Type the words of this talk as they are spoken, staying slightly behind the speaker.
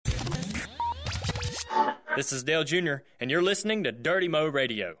This is Dale Jr., and you're listening to Dirty Mo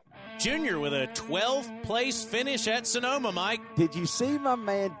Radio. Junior with a 12th place finish at Sonoma, Mike. Did you see my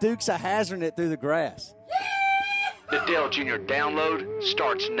man Dukes a hazarding it through the grass? The Dale Jr. download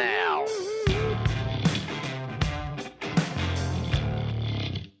starts now.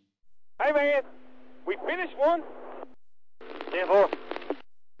 Hey, man, we finished one. 10-4.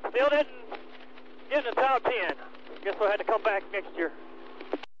 Still didn't get in the top 10. Guess we'll have to come back next year.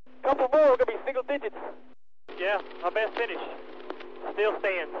 Couple more, we're going to be single digits. Yeah, our best finish. Still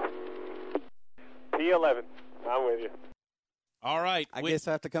stands. P11. I'm with you. All right. I guess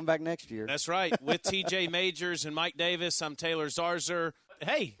I have to come back next year. That's right. With TJ Majors and Mike Davis, I'm Taylor Zarzer.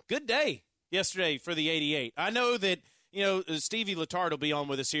 Hey, good day yesterday for the 88. I know that, Stevie Letard will be on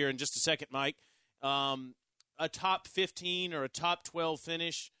with us here in just a second, Mike. A top 15 or a top 12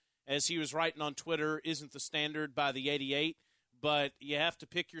 finish, as he was writing on Twitter, isn't the standard by the 88. But you have to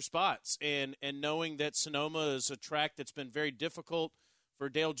pick your spots. And knowing that Sonoma is a track that's been very difficult for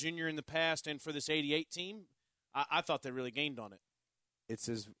Dale Jr. in the past and for this 88 team, I thought they really gained on it.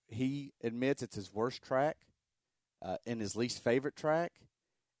 He admits it's his worst track and his least favorite track,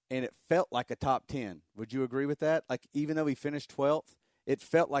 and it felt like a top 10. Would you agree with that? Like, even though he finished 12th, it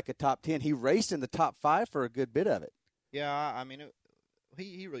felt like a top 10. He raced in the top 5 for a good bit of it. Yeah, I mean, he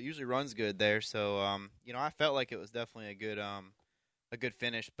usually runs good there, so I felt like it was definitely a good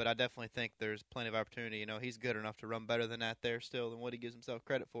finish, but I definitely think there's plenty of opportunity. He's good enough to run better than that there still than what he gives himself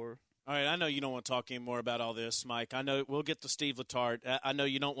credit for. All right, I know you don't want to talk anymore about all this, Mike. I know we'll get to Steve Letard. I know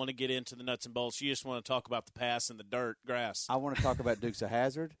you don't want to get into the nuts and bolts. You just want to talk about the pass and the dirt, grass. I want to talk about Dukes of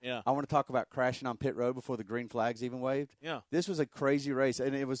Hazzard. Yeah. I want to talk about crashing on pit road before the green flags even waved. Yeah. This was a crazy race,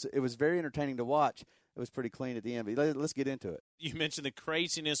 and it was very entertaining to watch. It was pretty clean at the end, but let's get into it. You mentioned the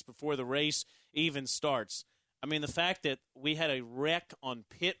craziness before the race even starts. I mean, the fact that we had a wreck on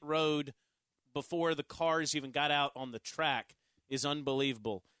pit road before the cars even got out on the track is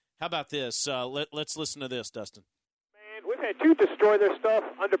unbelievable. How about this? Let's listen to this, Dustin. Man, we've had two destroy their stuff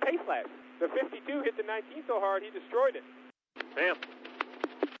under pace laps. The 52 hit the 19 so hard he destroyed it. Damn.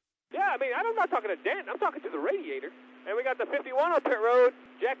 Yeah, I mean, I'm not talking to Dent. I'm talking to the radiator. And we got the 51 on pit road,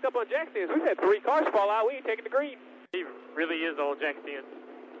 jacked up on jack stands. We've had 3 cars fall out. We ain't taking the green. He really is on jack stands.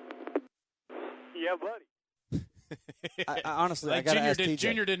 Yeah, buddy. I honestly, like I got to ask TJ.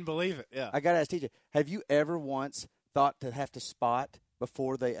 Junior didn't believe it. Yeah. I got to ask TJ. Have you ever once thought to have to spot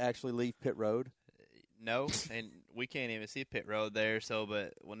before they actually leave pit road? No, and we can't even see pit road there. So,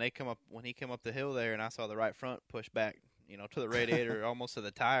 but when he came up the hill there, and I saw the right front push back, to the radiator, almost to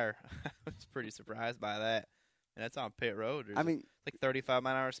the tire, I was pretty surprised by that. And that's on pit road. There's like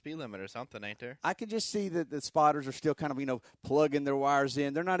 35-mile-an-hour speed limit or something, ain't there? I can just see that the spotters are still kind of, plugging their wires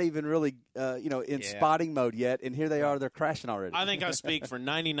in. They're not even really, in spotting mode yet. And here they are. They're crashing already. I think I speak for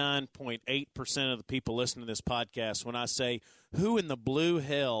 99.8% of the people listening to this podcast when I say, who in the blue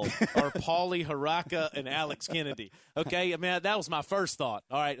hell are Paulie Haraka and Alex Kennedy? Okay, I mean, that was my first thought.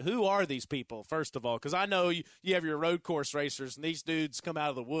 All right, who are these people, first of all? Because I know you have your road course racers, and these dudes come out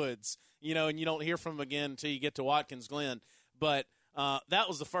of the woods, and you don't hear from them again until you get to Watkins Glen. But that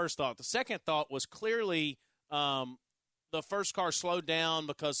was the first thought. The second thought was clearly the first car slowed down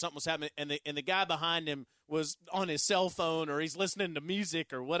because something was happening, and the guy behind him was on his cell phone or he's listening to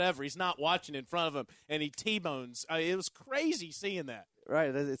music or whatever. He's not watching in front of him, and he T-bones. It was crazy seeing that.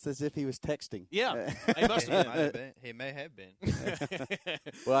 Right. It's as if he was texting. Yeah. He must have been. He may have been.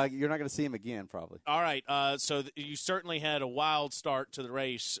 Well, you're not going to see him again probably. All right. So you certainly had a wild start to the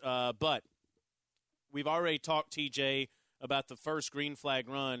race, but we've already talked, TJ, about the first green flag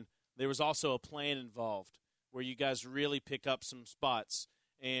run. There was also a plan involved where you guys really pick up some spots.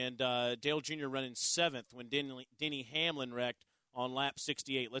 And Dale Jr. running 7th when Denny Hamlin wrecked on lap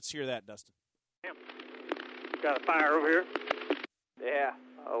 68. Let's hear that, Dustin. Got a fire over here. Yeah,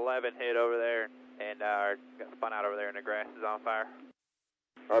 11 hit over there, and got spun out over there, and the grass is on fire.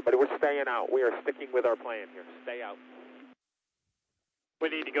 All right, buddy, we're staying out. We are sticking with our plan here. Stay out. We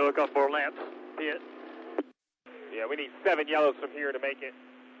need to go a couple more laps. Hit. Yeah, we need 7 yellows from here to make it.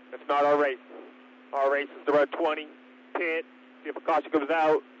 That's not our race. Our race is to run 20, pit. See if a caution comes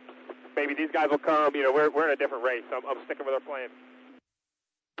out. Maybe these guys will come. We're in a different race. I'm sticking with our plan.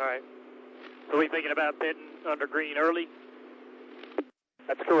 All right. So we thinking about pitting under green early?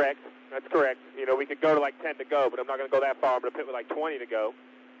 That's correct. We could go to like 10 to go, but I'm not going to go that far. I'm going to pit with like 20 to go.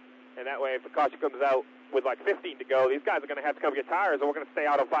 And that way, if the caution comes out with like 15 to go, these guys are going to have to come get tires, and we're going to stay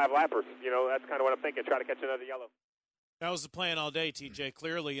out on 5 lappers. That's kind of what I'm thinking, try to catch another yellow. That was the plan all day, TJ,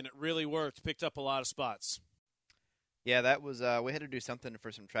 clearly, and it really worked. Picked up a lot of spots. Yeah, that was we had to do something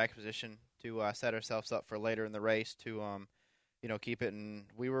for some track position to set ourselves up for later in the race to keep it. And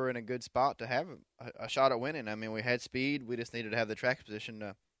we were in a good spot to have a shot at winning. I mean, we had speed. We just needed to have the track position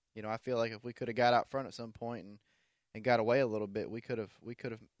to, I feel like if we could have got out front at some point and got away a little bit, we could have,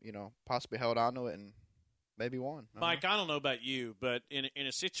 possibly held on to it and maybe won. Mike, I don't know about you, but in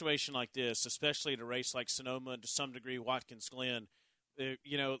a situation like this, especially at a race like Sonoma and to some degree Watkins Glen,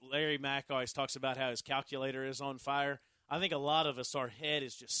 Larry Mack always talks about how his calculator is on fire. I think a lot of us, our head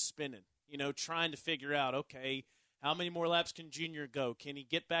is just spinning, trying to figure out, okay, how many more laps can Junior go? Can he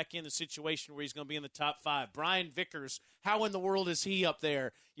get back in the situation where he's going to be in the top 5? Brian Vickers, how in the world is he up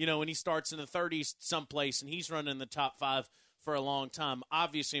there, when he starts in the 30s someplace and he's running in the top 5 for a long time?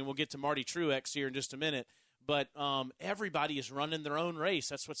 Obviously, and we'll get to Marty Truex here in just a minute, but everybody is running their own race.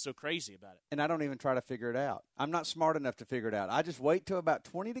 That's what's so crazy about it. And I don't even try to figure it out. I'm not smart enough to figure it out. I just wait till about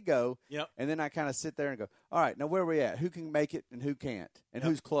 20 to go, and then I kind of sit there and go, all right, now where are we at? Who can make it and who can't? And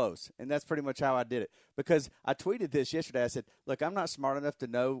who's close? And that's pretty much how I did it. Because I tweeted this yesterday. I said, look, I'm not smart enough to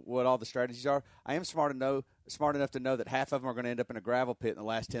know what all the strategies are. I am smart enough to know that half of them are going to end up in a gravel pit in the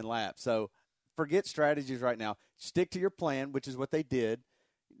last 10 laps. So forget strategies right now. Stick to your plan, which is what they did.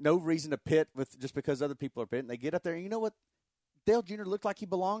 No reason to pit with just because other people are pitting. They get up there, and you know what? Dale Jr. looked like he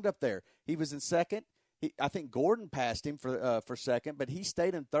belonged up there. He was in second. I think Gordon passed him for second, but he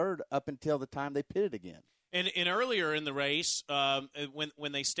stayed in third up until the time they pitted again. And earlier in the race,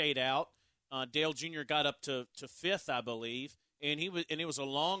 when they stayed out, Dale Jr. got up to fifth, I believe, and it was a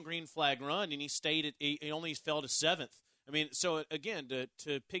long green flag run, and he only fell to seventh. I mean, so again,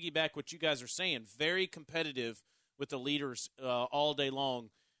 to piggyback what you guys are saying, very competitive with the leaders all day long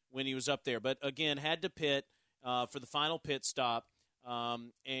when he was up there. But, again, had to pit for the final pit stop.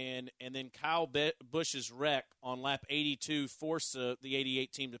 And then Kyle Busch's wreck on lap 82 forced the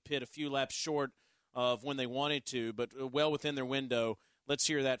 88 team to pit a few laps short of when they wanted to, but well within their window. Let's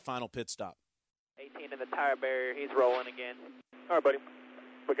hear that final pit stop. 18 in the tire barrier. He's rolling again. All right, buddy.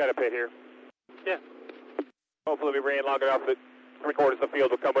 We got a pit here. Yeah. Hopefully we ran long enough that 3/4 of the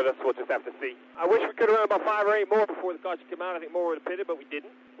field will come with us. We'll just have to see. I wish we could have run about 5 or 8 more before the caution came out. I think more would have pitted, but we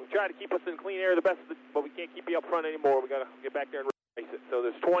didn't. We tried to keep us in clean air the best, but we can't keep you up front anymore. We got to get back there and race it. So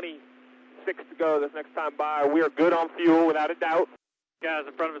there's 26 to go this next time by. We are good on fuel, without a doubt. Guys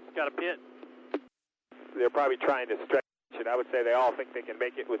in front of us got a pit. They're probably trying to stretch it. I would say they all think they can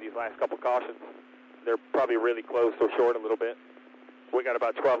make it with these last couple cautions. They're probably really close or short a little bit. We got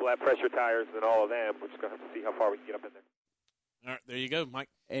about 12 lap pressure tires and all of them. We're just going to have to see how far we can get up in there. All right, there you go, Mike.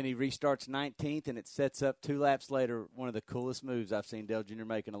 And he restarts 19th, and it sets up 2 laps later one of the coolest moves I've seen Dale Jr.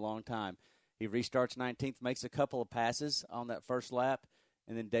 make in a long time. He restarts 19th, makes a couple of passes on that first lap,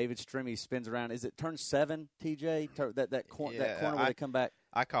 and then David Strimmy spins around. Is it turn 7, TJ? That corner where they come back?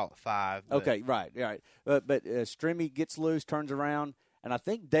 I call it 5. Okay, right. But Strimmy gets loose, turns around, and I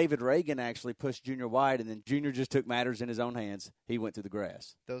think David Reagan actually pushed Junior wide, and then Junior just took matters in his own hands. He went through the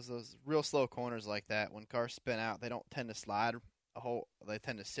grass. Those real slow corners like that, when cars spin out, they don't tend to slide they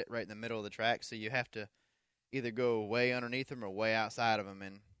tend to sit right in the middle of the track, so you have to either go way underneath them or way outside of them.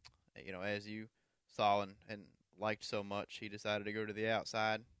 And, as you saw and liked so much, he decided to go to the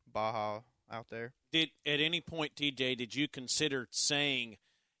outside, Baja out there. At any point, TJ, did you consider saying,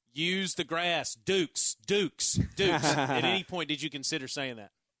 use the grass, Dukes? At any point, did you consider saying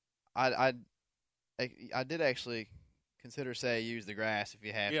that? I did actually consider say use the grass if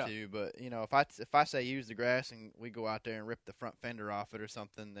you have to, but if I say use the grass and we go out there and rip the front fender off it or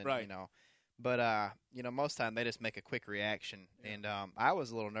something, then right. But most time they just make a quick reaction, and I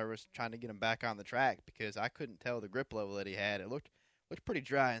was a little nervous trying to get him back on the track because I couldn't tell the grip level that he had. It looked pretty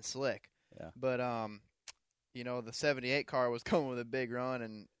dry and slick. Yeah. But the 78 car was coming with a big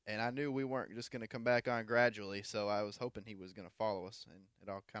run, and I knew we weren't just going to come back on gradually, so I was hoping he was going to follow us, and it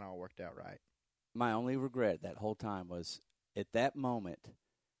all kind of worked out right. My only regret that whole time was at that moment,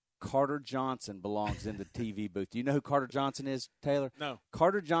 Carter Johnson belongs in the TV booth. Do you know who Carter Johnson is, Taylor? No.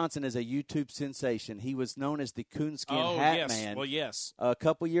 Carter Johnson is a YouTube sensation. He was known as the Coonskin Hat Man. Well, yes. A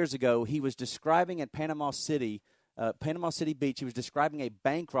couple years ago, he was describing at Panama City Beach, he was describing a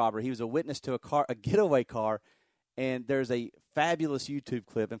bank robbery. He was a witness to a getaway car, and there's a fabulous YouTube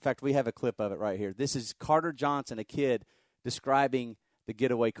clip. In fact, we have a clip of it right here. This is Carter Johnson, a kid, describing the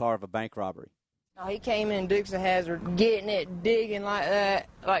getaway car of a bank robbery. He came in Dukes of Hazzard, getting it, digging like that,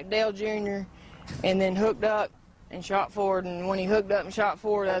 like Dale Jr., and then hooked up and shot forward. And when he hooked up and shot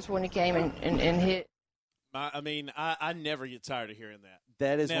forward, that's when he came and hit. I never get tired of hearing that.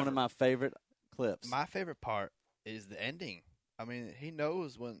 That is one of my favorite clips. My favorite part is the ending. I mean, he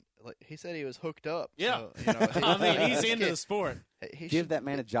knows when. Like he said, he was hooked up. Yeah, so, I mean, he's into the sport. Give that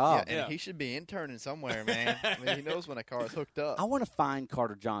man a job. Yeah, he should be interning somewhere, man. I mean, he knows when a car is hooked up. I want to find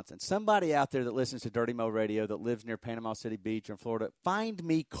Carter Johnson. Somebody out there that listens to Dirty Mo Radio that lives near Panama City Beach or in Florida, find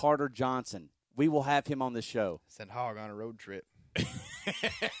me Carter Johnson. We will have him on the show. Send Hog on a road trip.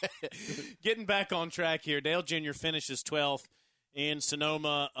 Getting back on track here, Dale Jr. finishes 12th in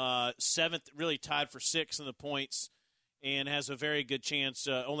Sonoma, 7th, really tied for 6th in the points, and has a very good chance,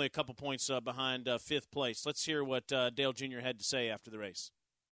 only a couple points behind 5th place. Let's hear what Dale Jr. had to say after the race.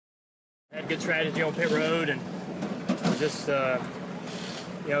 Had good strategy on pit road, and just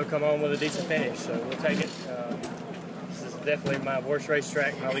come on with a decent finish. So we'll take it. This is definitely my worst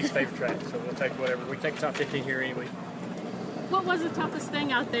racetrack, my least favorite track. So we'll take whatever. We take the top 15 here anyway. What was the toughest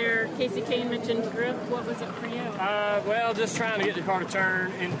thing out there? Casey Kane mentioned grip. What was it for you? Well, just trying to get the car to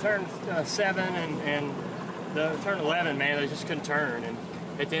turn in turn 7 and the turn 11. Man, they just couldn't turn. And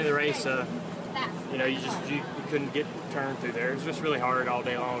at the end of the race, you couldn't get turned through there. It's just really hard all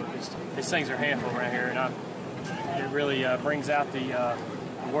day long. These things are a handful right here, and it really brings out the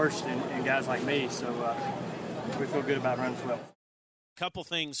worst in guys like me. So we feel good about running 12. Couple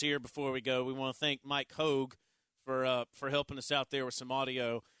things here before we go. We want to thank Mike Hogue for helping us out there with some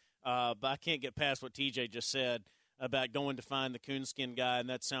audio. But I can't get past what TJ just said about going to find the coonskin guy, and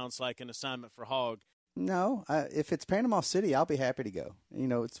that sounds like an assignment for Hog. No, if it's Panama City, I'll be happy to go.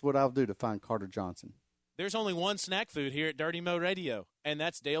 It's what I'll do to find Carter Johnson. There's only one snack food here at Dirty Mo Radio, and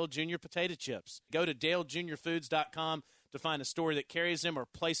that's Dale Jr. potato chips. Go to DaleJrFoods.com to find a store that carries them or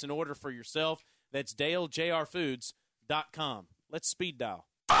place an order for yourself. That's DaleJrFoods.com. Let's speed dial.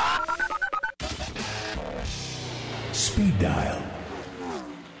 Speed dial.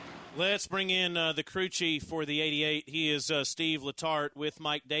 Let's bring in the crew chief for the 88. He is Steve Letarte with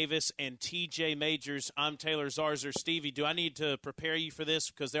Mike Davis and TJ Majors. I'm Taylor Zarzer. Stevie, do I need to prepare you for this?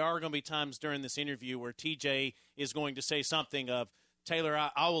 Because there are going to be times during this interview where TJ is going to say something of, Taylor,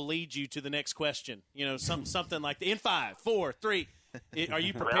 I will lead you to the next question. Something like that. In 5, 4, 3. Are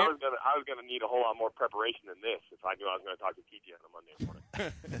you prepared? I was going to need a whole lot more preparation than this if I knew I was going to talk to TJ on a Monday morning.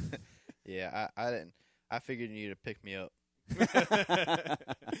 Yeah, I didn't. I figured you needed to pick me up.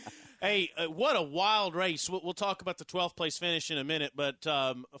 Hey, what a wild race. We'll talk about the 12th place finish in a minute, but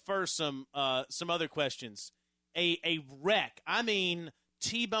first some other questions. A wreck. I mean,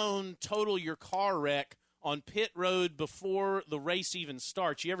 T-bone total your car wreck on pit road before the race even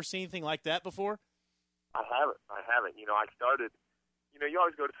starts. You ever seen anything like that before? I haven't. I started, you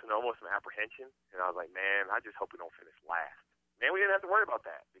always go to Sonoma with some apprehension, and I was like, man, I just hope we don't finish last. Man, we didn't have to worry about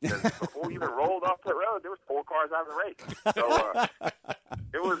that because before we even rolled off pit road, there was 4 cars out of the race. So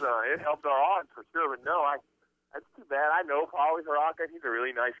it helped our odds for sure. But no, that's too bad. I know Paulie Haraka. He's a really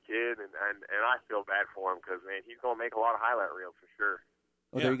nice kid, and I feel bad for him because, man, he's going to make a lot of highlight reels for sure.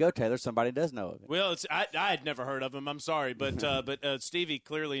 Well, there you go, Taylor. Somebody does know of him. Well, I had never heard of him. I'm sorry, but Stevie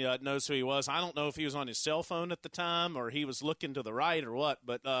clearly knows who he was. I don't know if he was on his cell phone at the time or he was looking to the right or what,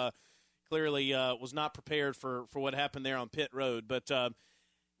 but clearly was not prepared for what happened there on pit road. But,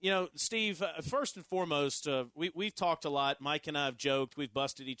 Steve, first and foremost, we've talked a lot. Mike and I have joked. We've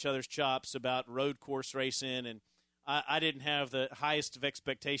busted each other's chops about road course racing, and I didn't have the highest of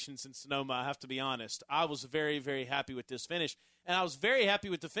expectations in Sonoma, I have to be honest. I was very, very happy with this finish, and I was very happy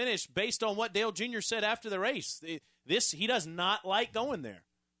with the finish based on what Dale Jr. said after the race. He does not like going there.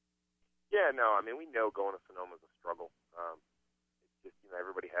 Yeah, no, I mean, we know going to Sonoma is a struggle. It's just,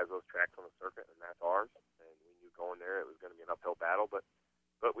 everybody has those tracks on the circuit, and that's ours. And we knew going there it was going to be an uphill battle. But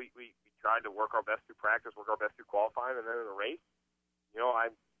we tried to work our best through practice, work our best through qualifying, and then in the race, I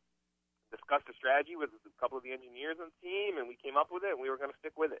discussed a strategy with a couple of the engineers on the team, and we came up with it, and we were going to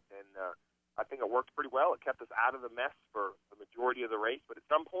stick with it. And I think it worked pretty well. It kept us out of the mess for the majority of the race. But at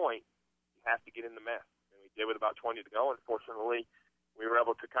some point, you have to get in the mess. And we did with about 20 to go. Unfortunately, we were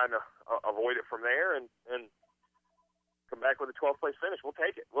able to kind of avoid it from there and come back with a 12th place finish. We'll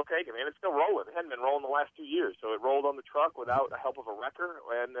take it, man. It's still rolling. It hadn't been rolling the last 2 years, so it rolled on the truck without the help of a wrecker,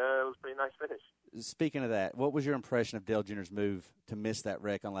 and it was a pretty nice finish. Speaking of that, what was your impression of Dale Jr.'s move to miss that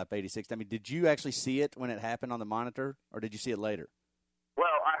wreck on lap 86? I mean, did you actually see it when it happened on the monitor, or did you see it later?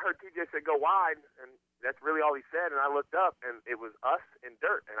 Well, I heard TJ say go wide, and that's really all he said, and I looked up, and it was us in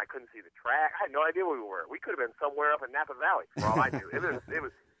dirt, and I couldn't see the track. I had no idea where we were. We could have been somewhere up in Napa Valley, for all I knew. It was.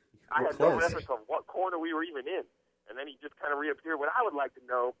 I had no reference of what corner we were even in. And then he just kind of reappeared. What I would like to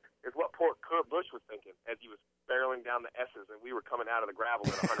know is what poor Kurt Busch was thinking as he was barreling down the S's and we were coming out of the gravel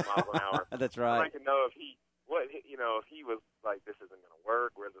at 100 miles an hour. That's right. I'd like to know if he was like, this isn't going to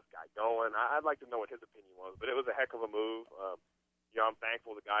work. Where's this guy going? I'd like to know what his opinion was. But it was a heck of a move. I'm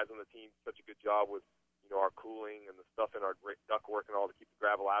thankful the guys on the team did such a good job with, our cooling and the stuff in our ductwork and all to keep the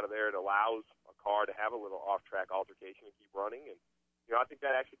gravel out of there. It allows a car to have a little off-track altercation and keep running. And, I think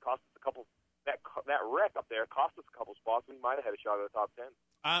that actually cost us a couple – that wreck up there cost us a couple spots. We might have had a shot at the top 10.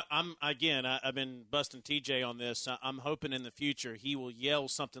 I've been busting TJ on this. I'm hoping in the future he will yell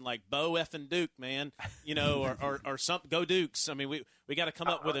something like "Bo effing Duke, man," or something. Go Dukes. I mean, we got to come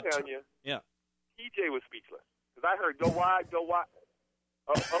up with a yeah. TJ was speechless because I heard "Go wide, go wide."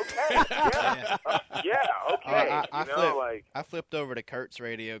 Okay, yeah, okay. I flipped over to Kurt's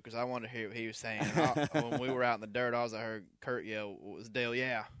radio because I wanted to hear what he was saying. When we were out in the dirt, I heard Kurt yell, "What was Dale?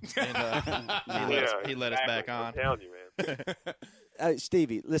 Yeah," and he let us back on. I'm telling you, man.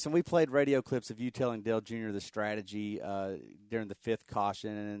 Stevie, listen, we played radio clips of you telling Dale Jr. the strategy during the fifth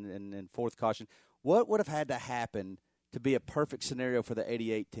caution and fourth caution. What would have had to happen to be a perfect scenario for the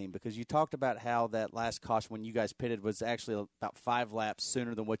 88 team? Because you talked about how that last caution when you guys pitted was actually about 5 laps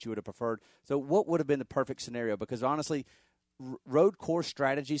sooner than what you would have preferred. So what would have been the perfect scenario? Because honestly, road course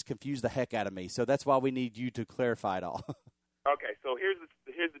strategies confuse the heck out of me. So that's why we need you to clarify it all. Okay, so here's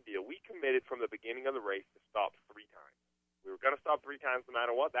the deal. We committed from the beginning of the race to stop 3 times. We were going to stop 3 times no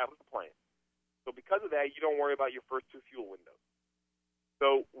matter what. That was the plan. So because of that, you don't worry about your first 2 fuel windows.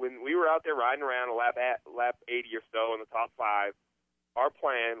 So when we were out there riding around a lap 80 or so in the top 5, our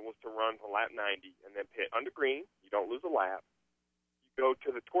plan was to run to lap 90 and then pit under green. You don't lose a lap. You go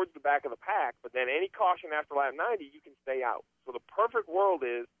towards the back of the pack, but then any caution after lap 90, you can stay out. So the perfect world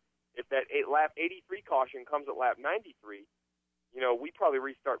is if that lap 83 caution comes at lap 93, we probably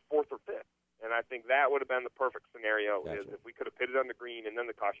restart 4th or 5th. And I think that would have been the perfect scenario is if we could have pitted under green and then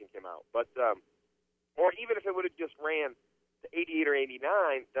the caution came out. But or even if it would have just ran to 88 or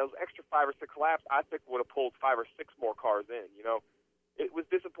 89, those extra 5 or 6 laps, I think would have pulled 5 or 6 more cars in. It was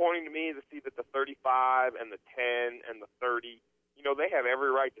disappointing to me to see that the 35 and the 10 and the 30, they have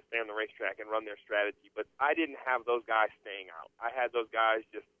every right to stay on the racetrack and run their strategy. But I didn't have those guys staying out. I had those guys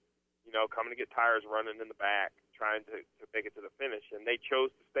just, coming to get tires running in the back, trying to make it to the finish. And they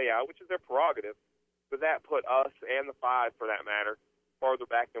chose to stay out, which is their prerogative. But that put us and the 5, for that matter, farther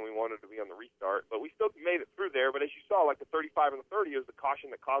back than we wanted to be on the restart. But we still made it through there. But as you saw, like the 35 and the 30 is the caution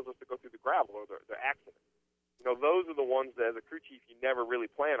that caused us to go through the gravel or the accident. Those are the ones that, as a crew chief, you never really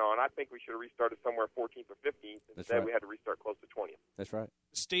plan on. I think we should have restarted somewhere 14th or 15th. Instead, we had to restart close to 20th. That's right.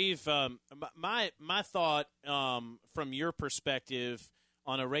 Steve, my thought from your perspective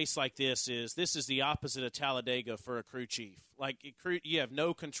on a race like this is the opposite of Talladega for a crew chief. Like, you have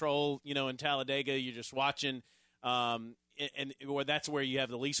no control, in Talladega. You're just watching, or that's where you have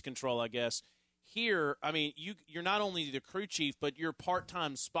the least control, I guess. Here, I mean, you're not only the crew chief, but you're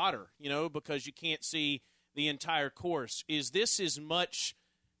part-time spotter, because you can't see the entire course. Is this as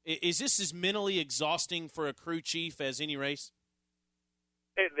mentally exhausting for a crew chief as any race?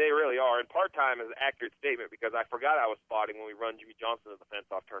 They really are, and part-time is an accurate statement because I forgot I was spotting when we run Jimmy Johnson to the fence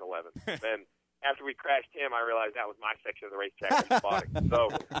off turn 11. Then after we crashed him, I realized that was my section of the racetrack and spotting.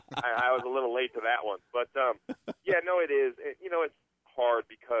 So I was a little late to that one. But, it is. It's hard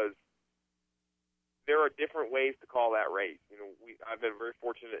because there are different ways to call that race. I've been very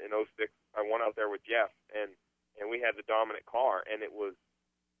fortunate in 06. I won out there with Jeff, and we had the dominant car, and it was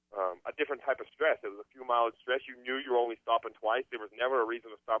a different type of stress. It was a few mileage stress. You knew you were only stopping twice. There was never a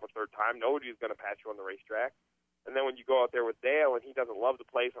reason to stop a third time. Nobody was going to pass you on the racetrack. And then when you go out there with Dale and he doesn't love the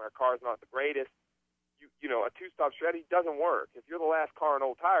place and our car's not the greatest, a two-stop strategy doesn't work. If you're the last car on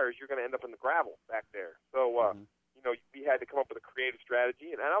old tires, you're going to end up in the gravel back there. So, we had to come up with a creative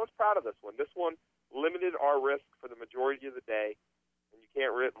strategy, and I was proud of this one. This one limited our risk for the majority of the day.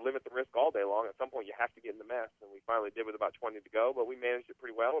 Can't limit the risk all day long. At some point, you have to get in the mess, and we finally did with about 20 to go, but we managed it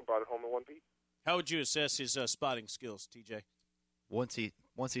pretty well and brought it home in one piece. How would you assess his spotting skills, TJ? Once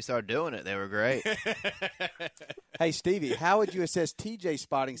he started doing it, they were great. Hey, Stevie, how would you assess TJ's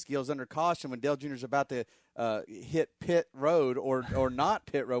spotting skills under caution when Dale Jr. is about to hit pit road or not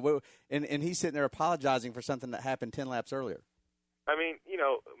pit road, and he's sitting there apologizing for something that happened 10 laps earlier? I mean,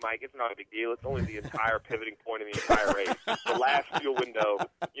 Mike, it's not a big deal. It's only the entire pivoting point in the entire race. The last fuel window.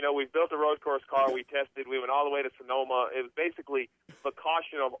 We've built a road course car. We tested. We went all the way to Sonoma. It was basically the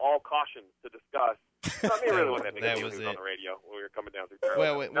caution of all cautions to discuss. I mean, it really wasn't that big deal. He was on the radio when we were coming down through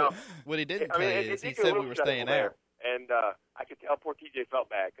Carolina. What he didn't tell you is he said we were staying out. And I could tell poor TJ felt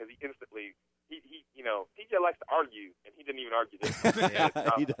bad because he instantly TJ likes to argue, and he didn't even argue this.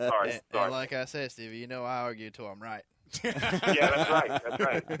 He does. Sorry. And like I said, Stevie, I argue till I'm right. Yeah, that's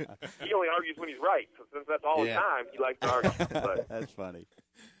right. He only argues when he's right. So since that's all the time, he likes to argue. But, that's funny.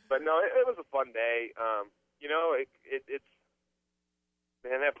 But no, it was a fun day. It's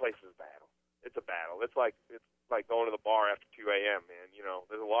man, that place is a battle. It's a battle. It's like going to the bar after 2 a.m., man. You know,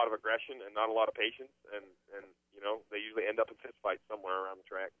 there's a lot of aggression and not a lot of patience, and you know, they usually end up in fistfights somewhere around the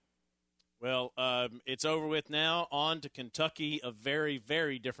track. Well, it's over with now. On to Kentucky, a very,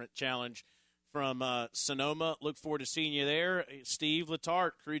 very different challenge from Sonoma. Look forward to seeing you there. Steve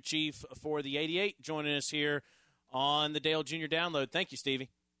Letarte, crew chief for the 88, joining us here on the Dale Jr. Download. Thank you, Stevie.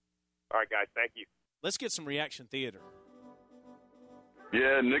 All right, guys. Thank you. Let's get some reaction theater.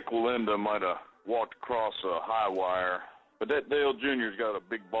 Yeah, Nick Walinda might have walked across a high wire, but that Dale Jr.'s got a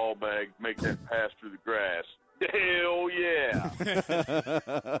big ball bag, make that pass through the grass. Hell yeah!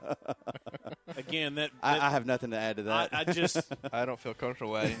 Again, I have nothing to add to that. I don't feel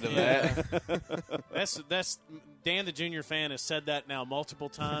comfortable adding to that. That's Dan the Junior fan has said that now multiple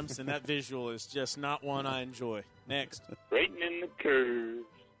times, and that visual is just not one I enjoy. Next, straightening the curves,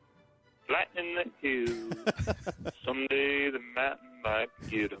 flattening the hills. Someday the mountain might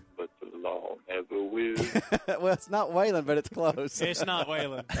get 'em, but the law never will. Well, it's not Waylon, but it's close. It's not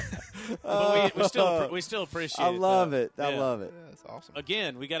Waylon. But we still appreciate it. I love it. I love it. Yeah, that's awesome.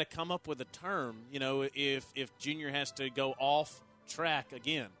 Again, we got to come up with a term, you know, if Junior has to go off track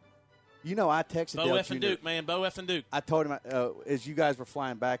again. You know, I texted Bo Dale F. and Jr. Duke, man. Bo F. and Duke. I told him, as you guys were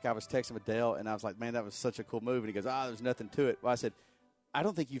flying back, I was texting with Dale, and I was like, man, that was such a cool move. And he goes, there's nothing to it. Well, I said, I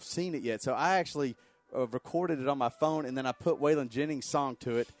don't think you've seen it yet. So I actually recorded it on my phone, and then I put Waylon Jennings' song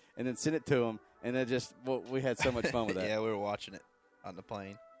to it and then sent it to him. And then we had so much fun with that. Yeah, we were watching it on the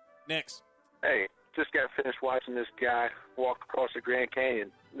plane. Next. Hey, just got finished watching this guy walk across the Grand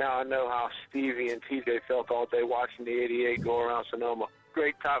Canyon. Now I know how Stevie and TJ felt all day watching the 88 go around Sonoma.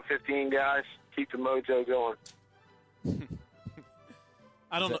 Great top 15 guys. Keep the mojo going.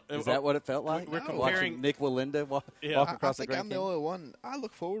 I don't know. Is that what it felt like? We're comparing watching Nick Walinda walk across the Grand Canyon. I think I'm the only one. I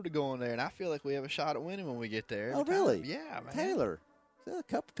look forward to going there, and I feel like we have a shot at winning when we get there. Oh, really? Yeah, man. Taylor. A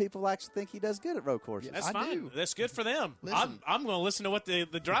couple people actually think he does good at road courses. That's fine. That's good for them. Listen. I'm going to listen to what the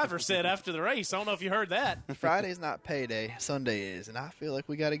driver said after the race. I don't know if you heard that. Friday's not payday. Sunday is, and I feel like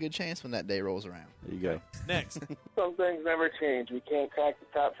we got a good chance when that day rolls around. There you go. Next. Some things never change. We can't crack the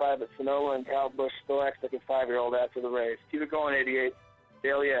top 5 at Sonoma, and Kyle Busch still acts like a 5-year-old after the race. Keep it going, 88.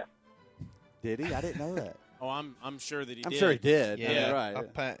 Hell yeah. Did he? I didn't know that. Oh, I'm sure that he did. I'm sure he did. Yeah,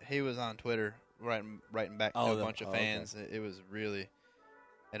 right. He was on Twitter writing back to a bunch of fans. Okay. It was really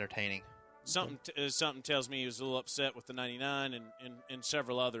entertaining. Something tells me he was a little upset with the 99 and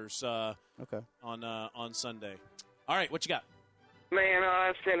several others. On Sunday. All right, what you got? Man,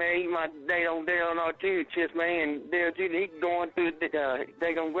 I'm sitting there eating my Dale Jr. chips, man. Dale Jr. he going through the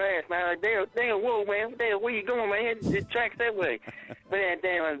daggone grass, man. Dale, whoa, man. Dale, where you going, man? The track's that way. But that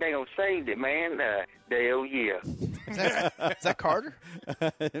damn, they gonna saved it, man. Dale, yeah. Is that Carter?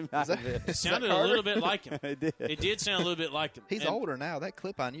 It sounded a little bit like him. It did sound a little bit like him. He's older now. That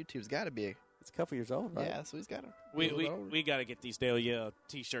clip on YouTube's got to be. It's a couple years old, right? Yeah, so he's got to. We got to get these Dale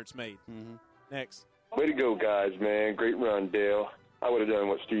T-shirts made. Mm-hmm. Next. Way to go, guys, man. Great run, Dale. I would have done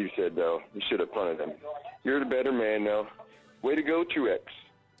what Steve said, though. You should have punted him. You're the better man, though. Way to go, Truex.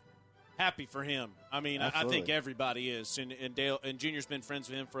 Happy for him. I mean, Absolutely. I think everybody is. And Dale and Junior's been friends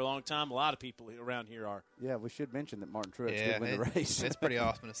with him for a long time. A lot of people around here are. Yeah, we should mention that Martin Truex did win the race. It's pretty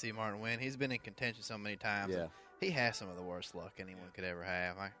awesome to see Martin win. He's been in contention so many times. Yeah. He has some of the worst luck anyone could ever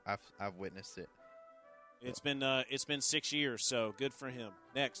have. I've witnessed it. It's been 6 years, so good for him.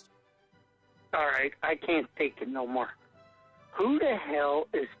 Next. All right, I can't take it no more. Who the hell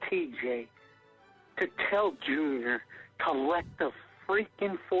is TJ to tell Junior to let the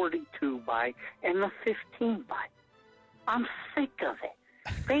freaking 42 by and the 15 by? I'm sick of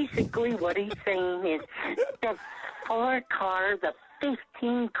it. Basically, what he's saying is the 4 car, the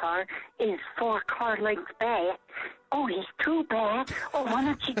 15 car, is 4 car lengths back. Oh, he's too bad. Oh, why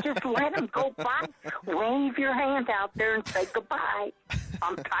don't you just let him go by? Wave your hand out there and say goodbye.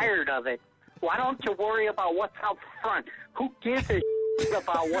 I'm tired of it. Why don't you worry about what's out front? Who gives a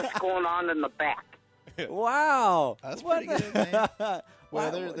about what's going on in the back? Wow. That's pretty good, man.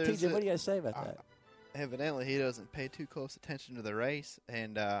 Well, there's TJ, what do you guys say about that? Evidently, he doesn't pay too close attention to the race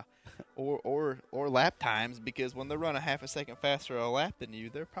and or lap times, because when they run a half a second faster a lap than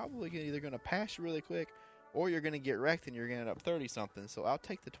you, they're probably either going to pass you really quick or you're going to get wrecked and you're going to end up 30-something. So I'll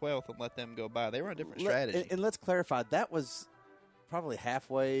take the 12th and let them go by. They were on a different strategy. And let's clarify, that was probably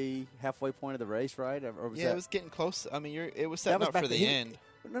halfway point of the race, right? Or was it was getting close. I mean, it was setting up for the end.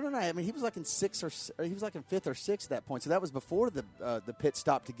 No. I mean, he was like in 5th or 6th at that point. So that was before the pit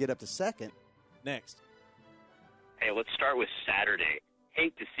stop to get up to 2nd. Next. Hey, let's start with Saturday.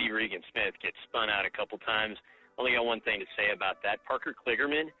 Hate to see Regan Smith get spun out a couple times. Only got one thing to say about that. Parker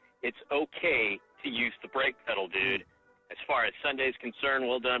Kligerman, it's okay to use the brake pedal, dude. As far as Sunday's concerned,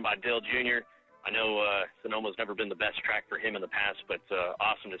 well done by Dale Jr. I know Sonoma's never been the best track for him in the past, but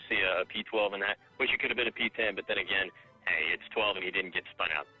awesome to see a P12 in that. Wish it could have been a P10, but then again, hey, it's 12 and he didn't get spun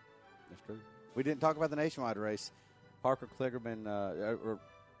out. That's true. We didn't talk about the nationwide race. Parker Kligerman,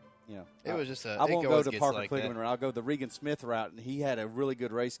 it was just I won't go the Parker Kligerman route. I'll go the Regan Smith route, and he had a really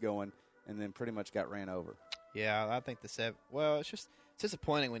good race going, and then pretty much got ran over. Yeah, I think it's just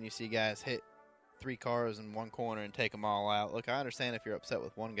disappointing when you see guys hit 3 cars in one corner and take them all out. Look, I understand if you're upset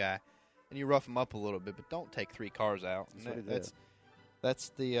with one guy and you rough them up a little bit, but don't take 3 cars out. That's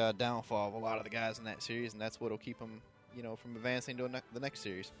the downfall of a lot of the guys in that series, and that's what will keep them, from advancing to the next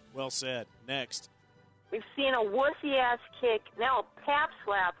series. Well said. Next. We've seen a wussy-ass kick, now a pap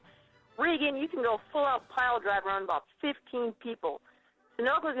slap. Regan, you can go full-out pile driver on about 15 people.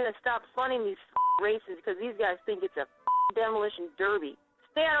 Sunoco's going to stop funding these races because these guys think it's a demolition derby.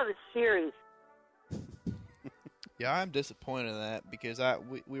 Stay out of the series. Yeah, I'm disappointed in that because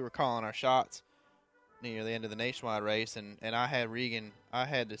we were calling our shots near the end of the nationwide race, and I had Regan. I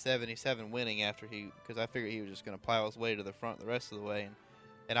had the 77 winning because I figured he was just going to plow his way to the front the rest of the way,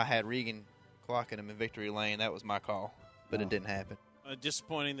 and I had Regan clocking him in victory lane. That was my call, but it didn't happen.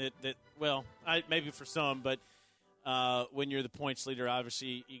 Disappointing that maybe for some, but when you're the points leader,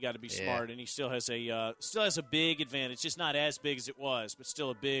 obviously you got to be smart, and he still has a big advantage. Just not as big as it was, but still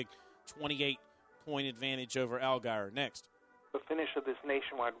a big 28-point advantage over Allgaier. Next. The finish of this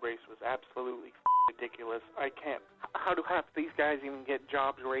nationwide race was absolutely ridiculous. How do half these guys even get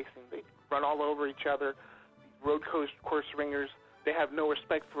jobs racing? They run all over each other. These road course ringers, they have no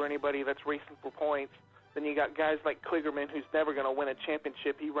respect for anybody that's racing for points. Then you got guys like Kligerman, who's never going to win a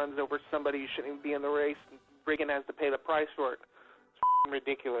championship. He runs over somebody who shouldn't even be in the race, and Regan has to pay the price for it. It's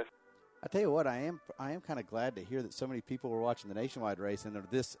ridiculous. I tell you what, I am kind of glad to hear that so many people were watching the nationwide race and they're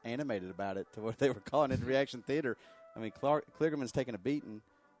this animated about it to where they were calling it reaction theater. I mean, Kligerman's taking a beating,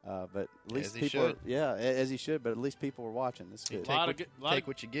 but at least as he should. But at least people were watching. This is good. Take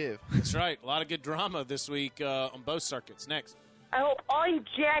what you give. That's right. A lot of good drama this week on both circuits. Next. I hope all you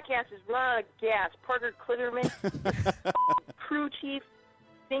jackasses run out of gas. Parker Kligerman, crew chief,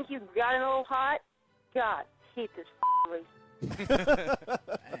 think you got it all hot? God, hate this race.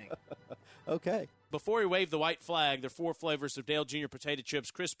 Okay. Before we wave the white flag, there are 4 flavors of Dale Jr. potato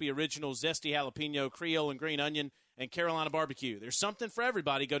chips: crispy, original, zesty jalapeno, Creole, and green onion, and Carolina barbecue. There's something for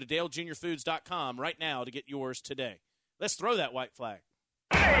everybody. Go to DaleJuniorFoods.com right now to get yours today. Let's throw that white flag.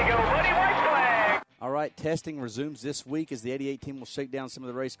 There you go, buddy, white flag. All right, testing resumes this week as the 88 team will shake down some of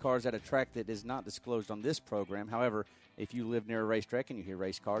the race cars at a track that is not disclosed on this program. However, if you live near a racetrack and you hear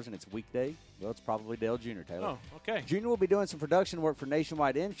race cars and it's weekday, well, it's probably Dale Jr., Taylor. Oh, okay. Jr. will be doing some production work for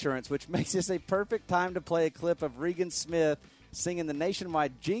Nationwide Insurance, which makes this a perfect time to play a clip of Regan Smith singing the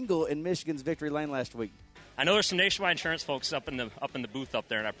Nationwide jingle in Michigan's victory lane last week. I know there's some Nationwide Insurance folks up in the booth up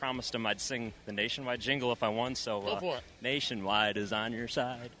there, and I promised them I'd sing the Nationwide jingle if I won. So Go for it. Nationwide is on your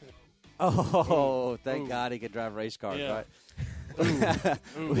side. Oh, thank God he could drive race cars, Yeah. right?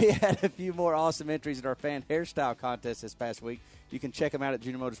 We had a few more awesome entries in our fan hairstyle contest this past week. You can check them out at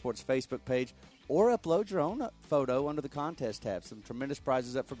Junior Motorsports' Facebook page or upload your own photo under the contest tab. Some tremendous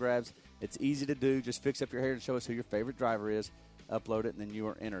prizes up for grabs. It's easy to do. Just fix up your hair and show us who your favorite driver is. Upload it, and then you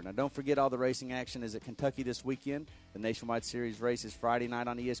are entered. Now, don't forget all the racing action is at Kentucky this weekend. The Nationwide Series race is Friday night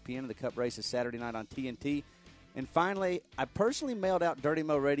on ESPN, and the Cup race is Saturday night on TNT. And finally, I personally mailed out Dirty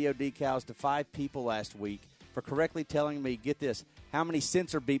Mo Radio decals to 5 people last week for correctly telling me, get this, how many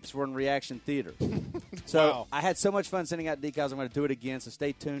censor beeps were in Reaction Theater. So Wow. I had so much fun sending out decals. I'm going to do it again, so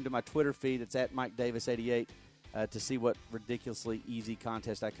stay tuned to my Twitter feed. It's at MikeDavis88 to see what ridiculously easy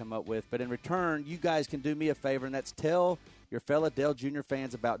contest I come up with. But in return, you guys can do me a favor, and that's tell your fellow Dale Jr.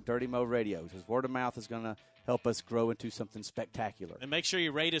 fans about Dirty Mo Radio, because word of mouth is going to help us grow into something spectacular. And make sure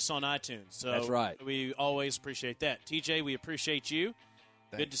you rate us on iTunes. So That's right. We always appreciate that. TJ, we appreciate you.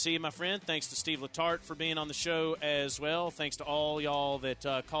 Thanks. Good to see you, my friend. Thanks to Steve Letarte for being on the show as well. Thanks to all y'all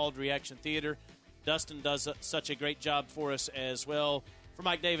that called Reaction Theater. Dustin does such a great job for us as well. For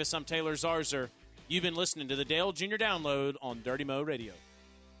Mike Davis, I'm Taylor Zarzer. You've been listening to the Dale Jr. Download on Dirty Mo Radio.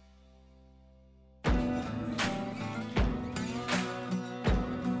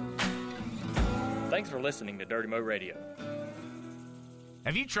 Thanks for listening to Dirty Mo Radio.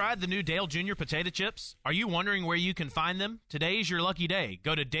 Have you tried the new Dale Jr. potato chips? Are you wondering where you can find them? Today's your lucky day.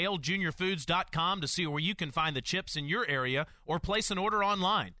 Go to DaleJuniorFoods.com to see where you can find the chips in your area or place an order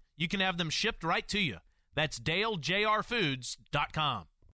online. You can have them shipped right to you. That's DaleJRFoods.com.